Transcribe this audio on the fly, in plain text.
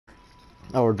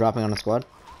Oh, we're dropping on a squad?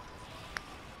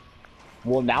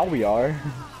 Well, now we are.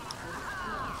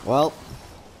 Well.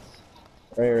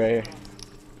 Right here.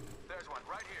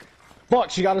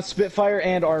 Fuck, she got a Spitfire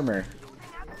and armor.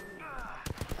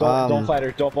 Don't fight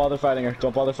her. Don't bother fighting her.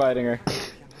 Don't bother fighting her.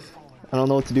 I don't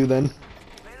know what to do then.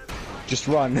 Just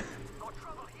run.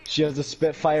 She has a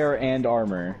Spitfire and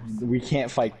armor. We can't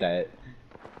fight that.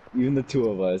 Even the two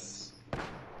of us.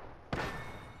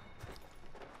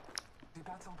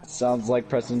 Sounds like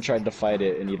Preston tried to fight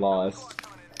it and he lost.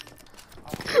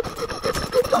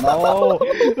 No!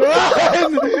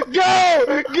 Run!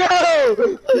 Go!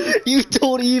 Go! You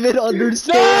don't even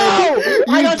understand!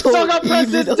 No! I got stuck on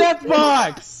Preston's death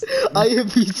box! I am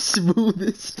the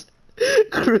smoothest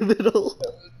criminal.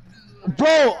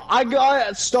 Bro, I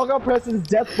got stuck on Preston's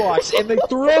death box and they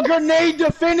threw a grenade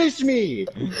to finish me!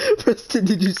 Preston,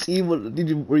 did you see what?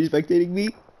 Were you spectating me?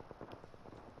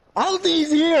 I don't think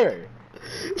he's here!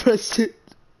 Preston.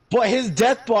 But his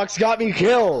death box got me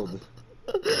killed!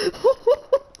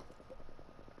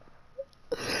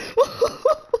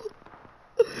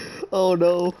 Oh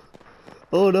no.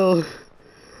 Oh no.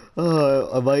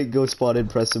 I might go spawn in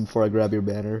Preston before I grab your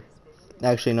banner.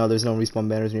 Actually, no, there's no respawn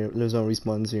banners near. There's no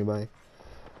respawns nearby.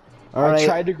 I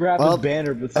tried to grab his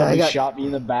banner, but somebody shot me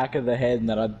in the back of the head, and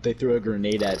then they threw a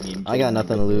grenade at me. I got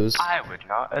nothing to lose. I would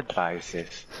not advise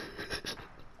this.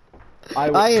 I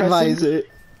advise it.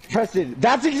 Preston,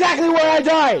 that's exactly where I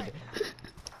died!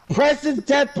 Preston's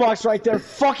death box right there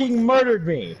fucking murdered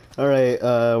me! Alright,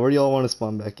 where do y'all want to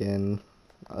spawn back in?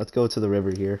 Let's go to the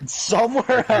river here.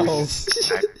 Somewhere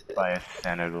else! By a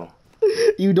senator.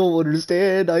 You don't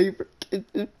understand, oh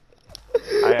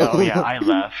yeah, I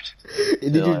left.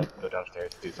 Did you go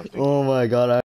downstairs to do something. Oh my god,